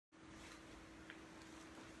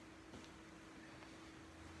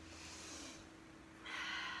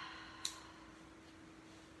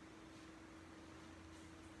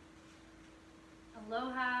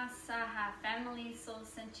Aloha, Saha family, Soul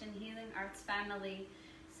Ascension Healing Arts family.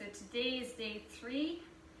 So today is day 3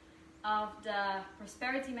 of the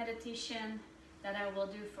prosperity meditation that I will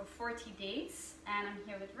do for 40 days. And I'm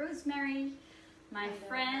here with Rosemary, my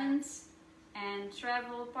friend and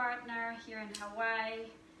travel partner here in Hawaii,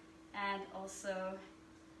 and also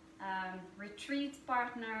retreat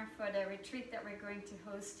partner for the retreat that we're going to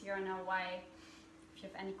host here in Hawaii. If you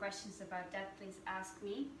have any questions about that, please ask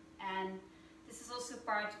me. And this is also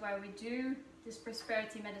part why we do this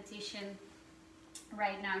prosperity meditation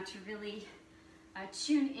right now, to really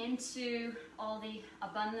tune into all the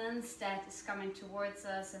abundance that is coming towards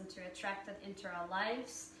us and to attract it into our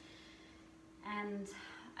lives. And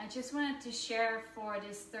I just wanted to share for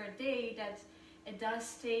this third day that it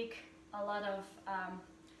does take a lot of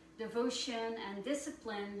devotion and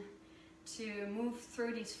discipline to move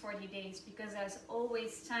through these 40 days, because there's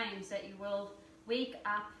always times that you will wake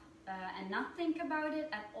up and not think about it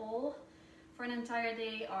at all for an entire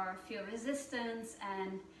day, or feel resistance,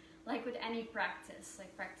 and like with any practice,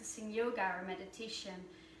 like practicing yoga or meditation.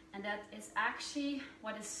 And that is actually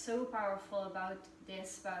what is so powerful about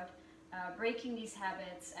this, about breaking these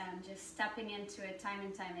habits and just stepping into it time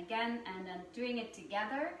and time again, and then doing it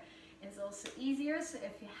together is also easier. So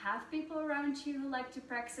if you have people around you who like to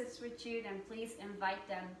practice with you, then please invite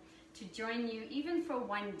them to join you, even for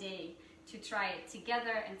one day, to try it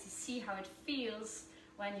together and to see how it feels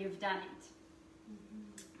when you've done it.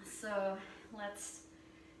 So let's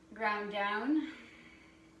ground down,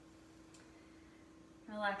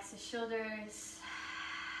 relax the shoulders,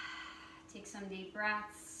 take some deep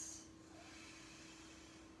breaths.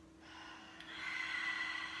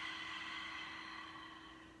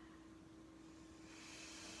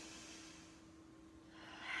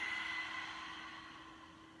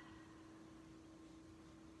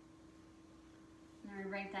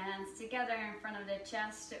 Bring the hands together in front of the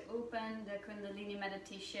chest to open the kundalini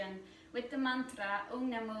meditation with the mantra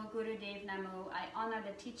Om Namo Gurudev Namo. I honor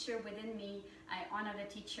the teacher within me. I honor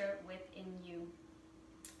the teacher within you.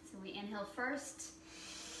 So we inhale first.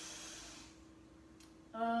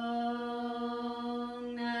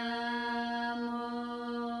 Om Namo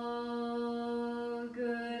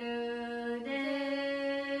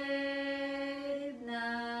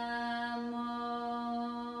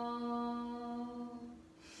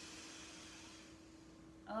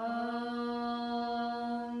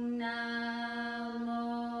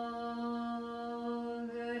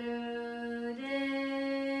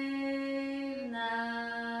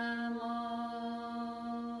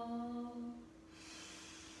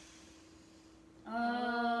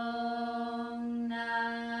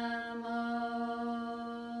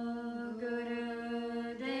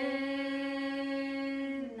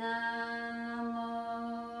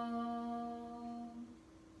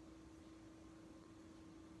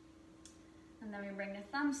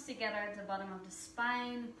together at the bottom of the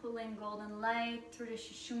spine, pulling golden light through the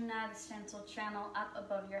Sushumna, the central channel, up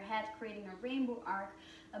above your head, creating a rainbow arc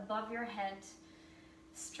above your head.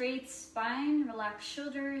 Straight spine, relax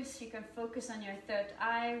shoulders. You can focus on your third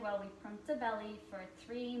eye while we pump the belly for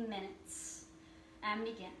 3 minutes. And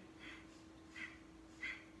begin.